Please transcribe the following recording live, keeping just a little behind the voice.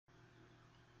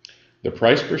The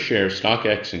price per share of stock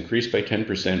X increased by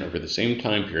 10% over the same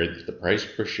time period that the price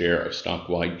per share of stock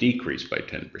Y decreased by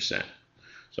 10%.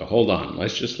 So hold on,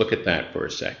 let's just look at that for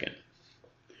a second.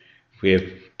 If we have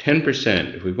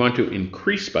 10%, if we want to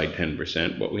increase by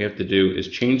 10%, what we have to do is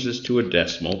change this to a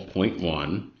decimal,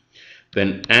 0.1,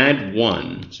 then add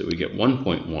 1, so we get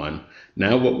 1.1.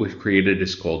 Now what we've created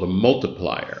is called a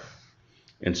multiplier.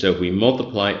 And so if we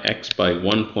multiply X by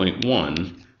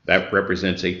 1.1, that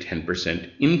represents a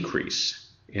 10%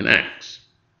 increase in X.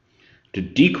 To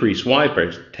decrease Y by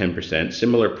 10%,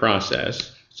 similar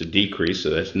process. It's a decrease,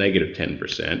 so that's negative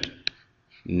 10%,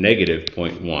 negative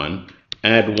 0.1,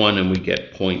 add 1 and we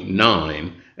get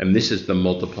 0.9, and this is the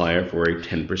multiplier for a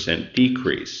 10%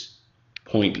 decrease.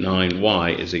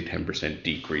 0.9Y is a 10%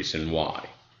 decrease in Y.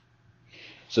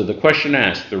 So the question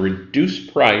asks, the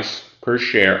reduced price per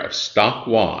share of stock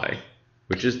Y,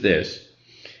 which is this,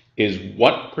 is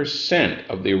what percent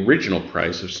of the original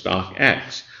price of stock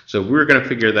X? So if we were going to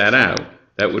figure that out,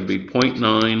 that would be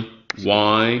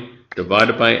 0.9Y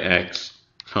divided by X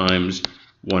times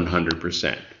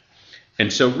 100%.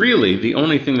 And so really, the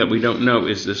only thing that we don't know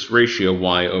is this ratio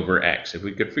Y over X. If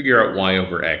we could figure out Y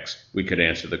over X, we could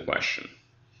answer the question.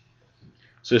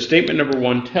 So statement number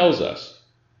 1 tells us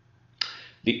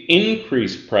the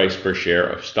increased price per share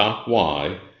of stock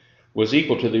Y was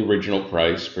equal to the original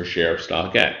price per share of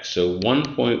stock X. So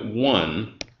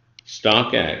 1.1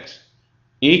 stock X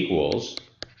equals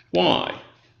Y.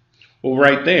 Well,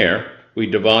 right there, we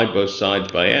divide both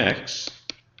sides by X.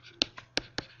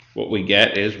 What we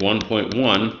get is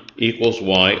 1.1 equals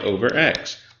Y over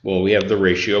X. Well, we have the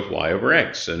ratio of Y over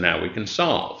X, so now we can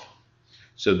solve.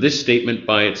 So this statement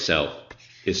by itself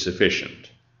is sufficient.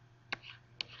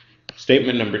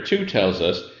 Statement number 2 tells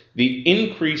us the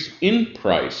increase in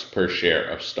price per share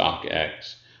of stock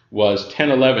X was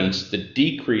 10/11ths the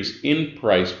decrease in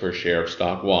price per share of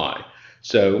stock Y.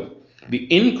 So the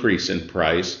increase in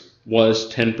price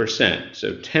was 10%.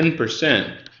 So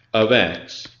 10% of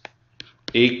X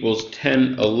equals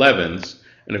 10/11ths,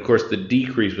 and of course the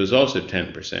decrease was also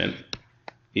 10%,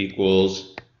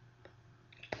 equals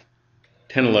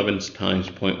 10/11ths times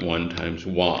 0.1 times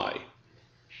Y.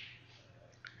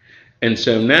 And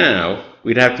so now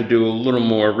we'd have to do a little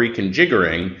more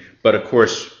reconfiguring, but of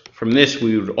course from this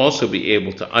we would also be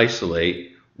able to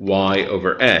isolate Y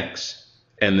over X,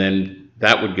 and then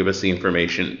that would give us the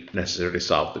information necessary to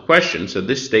solve the question. So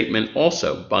this statement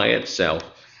also by itself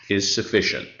is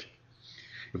sufficient.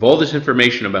 If all this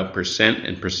information about percent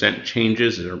and percent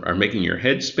changes are making your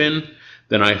head spin,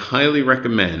 then I highly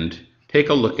recommend take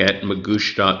a look at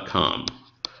Magoosh.com.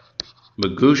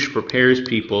 Magoosh prepares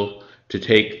people to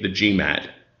take the GMAT,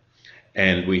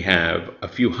 and we have a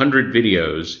few hundred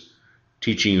videos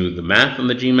teaching you the math on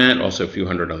the GMAT, also a few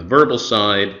hundred on the verbal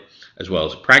side, as well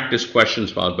as practice questions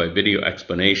followed by video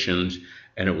explanations,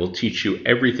 and it will teach you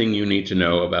everything you need to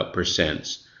know about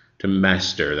percents to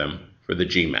master them for the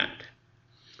GMAT.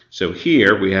 So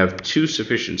here we have 2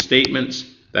 sufficient statements.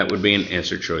 That would be an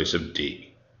answer choice of D.